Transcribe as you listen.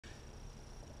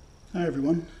Hi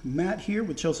everyone, Matt here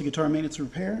with Chelsea Guitar Maintenance and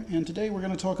Repair, and today we're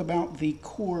going to talk about the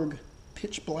Korg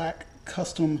Pitchblack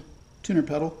Custom tuner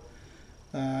pedal.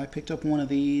 I picked up one of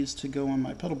these to go on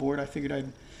my pedal board. I figured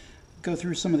I'd go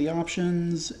through some of the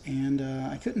options, and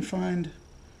I couldn't find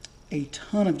a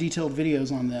ton of detailed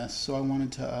videos on this, so I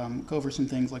wanted to go over some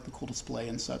things like the cool display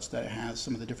and such that it has,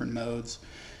 some of the different modes,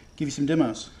 give you some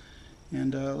demos,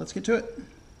 and let's get to it.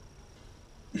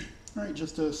 Alright,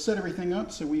 just to set everything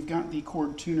up, so we've got the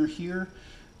Korg tuner here.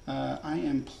 I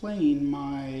am playing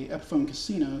my Epiphone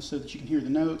Casino so that you can hear the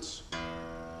notes.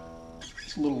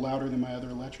 It's a little louder than my other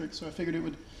electric, so I figured it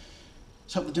would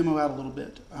help the demo out a little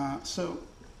bit. So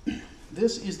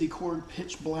this is the Korg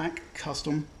Pitchblack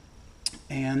Custom,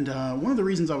 and one of the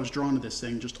reasons I was drawn to this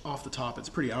thing, just off the top, it's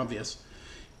pretty obvious,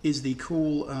 is the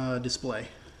cool display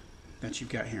that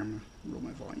you've got here. I'm going to roll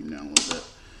my volume down a little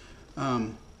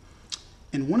bit.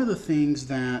 And one of the things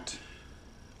that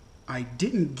I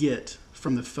didn't get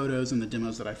from the photos and the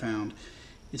demos that I found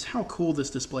is how cool this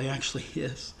display actually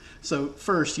is. So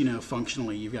first,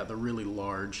 functionally, you've got the really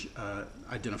large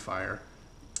identifier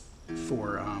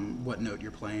for what note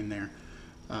you're playing there.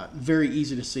 Very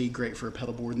easy to see, great for a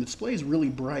pedal board. And the display is really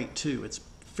bright too. It's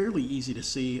fairly easy to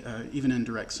see even in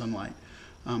direct sunlight.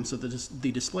 So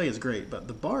the display is great, but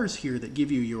the bars here that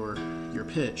give you your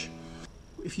pitch,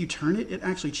 if you turn it, it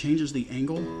actually changes the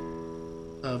angle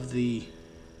of the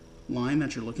line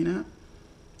that you're looking at,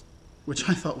 which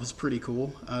I thought was pretty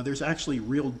cool. There's actually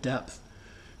real depth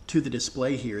to the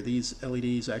display here. These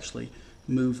LEDs actually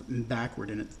move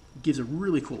backward, and it gives a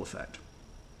really cool effect.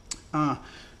 And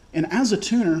as a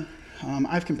tuner,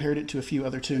 I've compared it to a few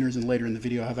other tuners, and later in the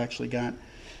video I've actually got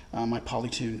my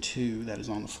Polytune 2 that is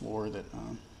on the floor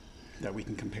that we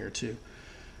can compare to.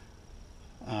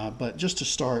 But just to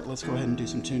start, let's go ahead and do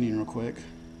some tuning real quick.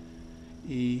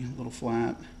 E, a little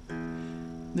flat.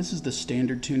 This is the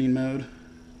standard tuning mode,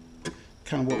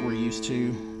 kind of what we're used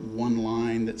to. One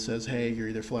line that says, hey, you're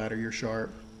either flat or you're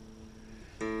sharp.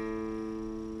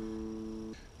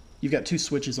 You've got two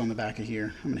switches on the back of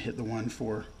here. I'm going to hit the one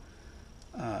for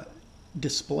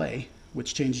display,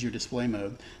 which changes your display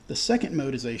mode. The second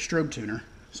mode is a strobe tuner,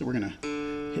 so we're going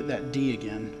to hit that D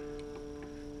again,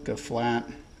 go flat.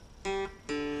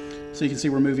 So you can see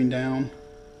we're moving down,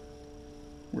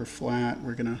 we're flat,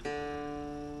 we're going to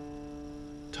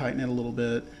tighten it a little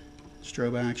bit,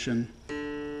 strobe action.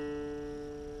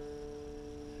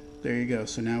 There you go,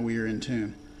 so now we are in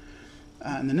tune.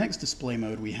 And the next display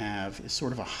mode we have is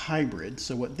sort of a hybrid.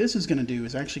 So what this is going to do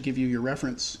is actually give you your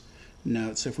reference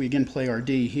notes. So if we again play our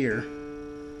D here,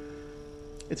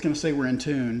 it's going to say we're in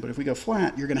tune, but if we go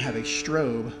flat, you're going to have a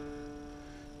strobe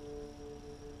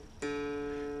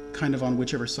kind of on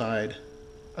whichever side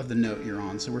of the note you're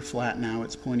on. So we're flat now,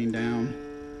 it's pointing down.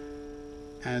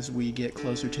 As we get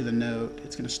closer to the note,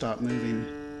 it's going to stop moving.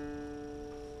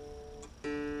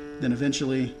 Then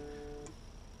eventually,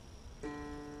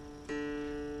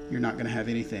 you're not going to have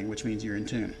anything, which means you're in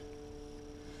tune.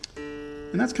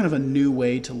 And that's kind of a new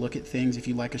way to look at things if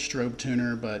you like a strobe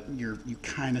tuner, but you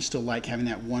kind of still like having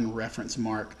that one reference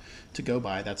mark to go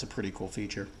by. That's a pretty cool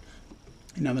feature.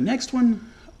 Now the next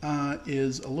one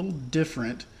is a little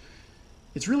different.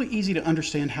 It's really easy to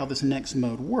understand how this next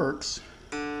mode works.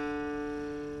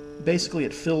 Basically,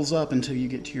 it fills up until you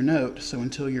get to your note, so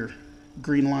until your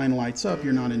green line lights up,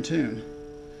 you're not in tune.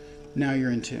 Now you're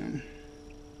in tune.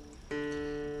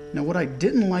 Now what I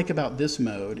didn't like about this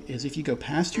mode is if you go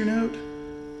past your note,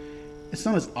 it's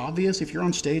not as obvious. If you're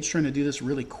on stage trying to do this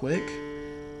really quick,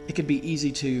 it could be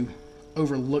easy to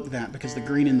overlook that because the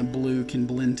green and the blue can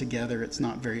blend together. It's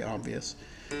not very obvious.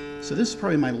 So this is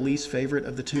probably my least favorite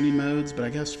of the tuning modes, but I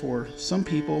guess for some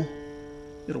people,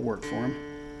 it'll work for them.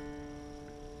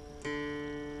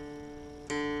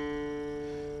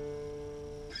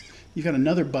 You've got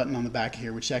another button on the back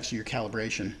here, which is actually your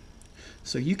calibration.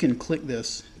 So you can click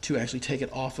this to actually take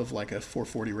it off of like a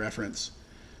 440 reference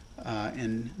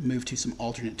and move to some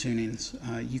alternate tunings.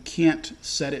 You can't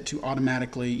set it to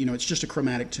automatically, it's just a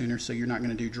chromatic tuner, so you're not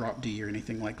going to do drop D or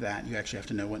anything like that. You actually have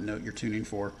to know what note you're tuning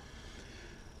for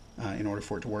in order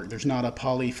for it to work. There's not a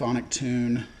polyphonic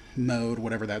tune mode,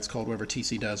 whatever that's called, whatever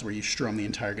TC does, where you strum the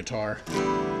entire guitar.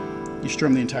 You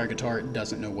strum the entire guitar, it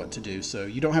doesn't know what to do. So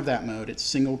you don't have that mode. It's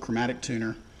single chromatic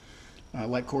tuner,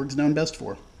 like Korg's known best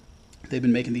for. They've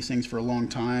been making these things for a long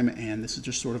time, and this is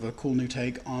just sort of a cool new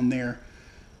take on their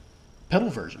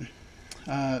pedal version.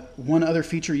 One other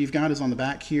feature you've got is on the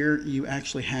back here, you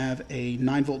actually have a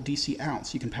 9-volt DC out,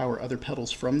 so you can power other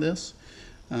pedals from this,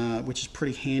 which is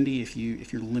pretty handy if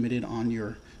you're limited on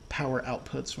your power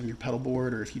outputs on your pedal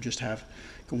board, or if you just have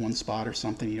one spot or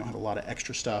something, you don't have a lot of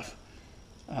extra stuff.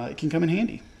 It can come in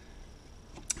handy.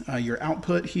 your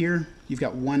output here, you've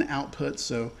got one output,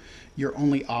 so your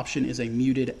only option is a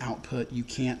muted output. You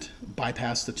can't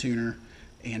bypass the tuner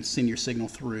and send your signal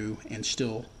through and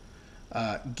still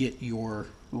get your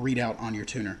readout on your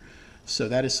tuner. So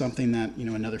that is something that,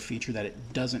 another feature that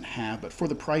it doesn't have. But for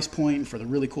the price point and for the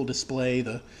really cool display,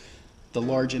 the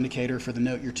large indicator for the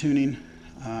note you're tuning,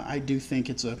 I do think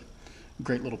it's a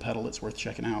great little pedal. It's worth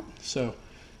checking out. So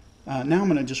now I'm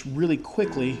going to just really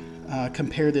quickly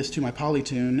compare this to my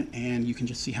Polytune, and you can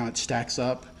just see how it stacks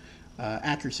up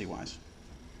accuracy-wise.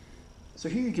 So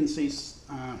here you can see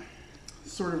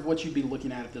sort of what you'd be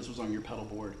looking at if this was on your pedal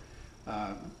board.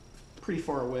 Pretty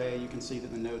far away, you can see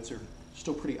that the notes are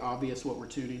still pretty obvious what we're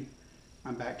tuning.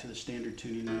 I'm back to the standard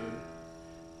tuning mode.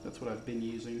 That's what I've been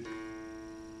using.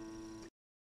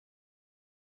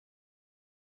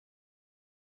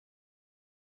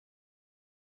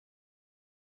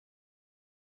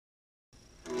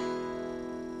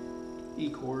 E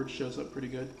chord shows up pretty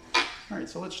good. Alright,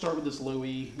 so let's start with this low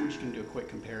E. We're just going to do a quick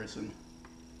comparison.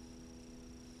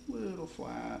 Little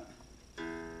flat.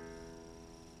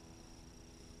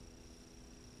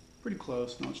 Pretty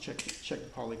close. Now let's check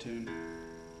the Polytune.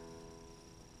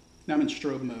 Now I'm in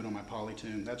strobe mode on my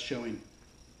Polytune. That's showing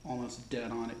almost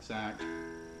dead on exact.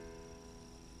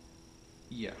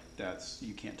 Yeah,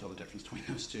 you can't tell the difference between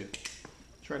those two.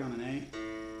 Try it on an A.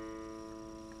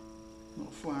 A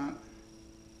little flat.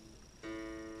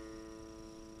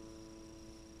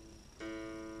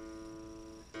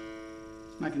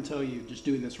 And I can tell you, just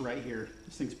doing this right here,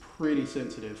 this thing's pretty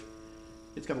sensitive.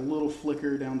 It's got a little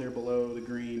flicker down there below the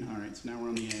green. Alright, so now we're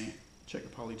on the A. Check the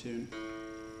Polytune.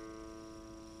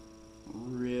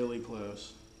 Really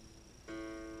close.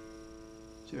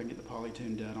 See if I can get the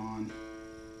Polytune dead on.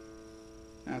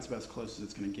 That's about as close as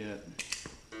it's going to get.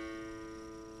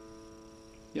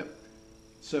 Yep.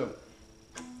 So,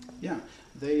 yeah,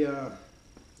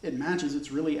 it matches.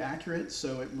 It's really accurate,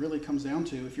 so it really comes down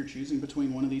to, if you're choosing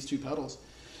between one of these two pedals,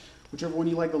 whichever one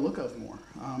you like the look of more.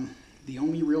 The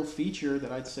only real feature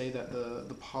that I'd say that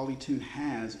the Polytune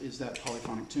has is that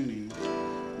polyphonic tuning,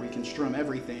 where you can strum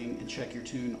everything and check your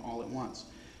tune all at once.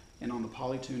 And on the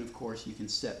Polytune, of course, you can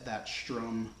set that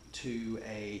strum to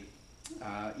a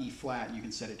E flat, you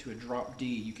can set it to a drop D,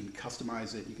 you can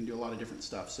customize it, you can do a lot of different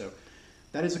stuff. So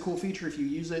that is a cool feature if you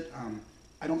use it.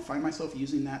 I don't find myself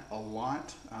using that a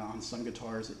lot. On some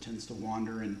guitars it tends to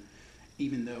wander, and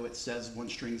even though it says one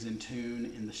string's in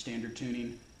tune in the standard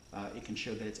tuning, it can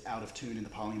show that it's out of tune in the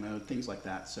poly mode, things like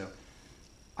that. So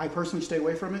I personally stay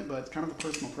away from it, but it's kind of a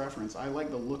personal preference. I like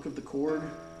the look of the Korg.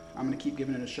 I'm going to keep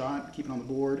giving it a shot, keep it on the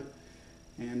board,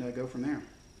 and go from there.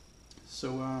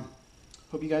 So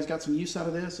hope you guys got some use out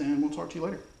of this, and we'll talk to you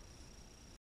later.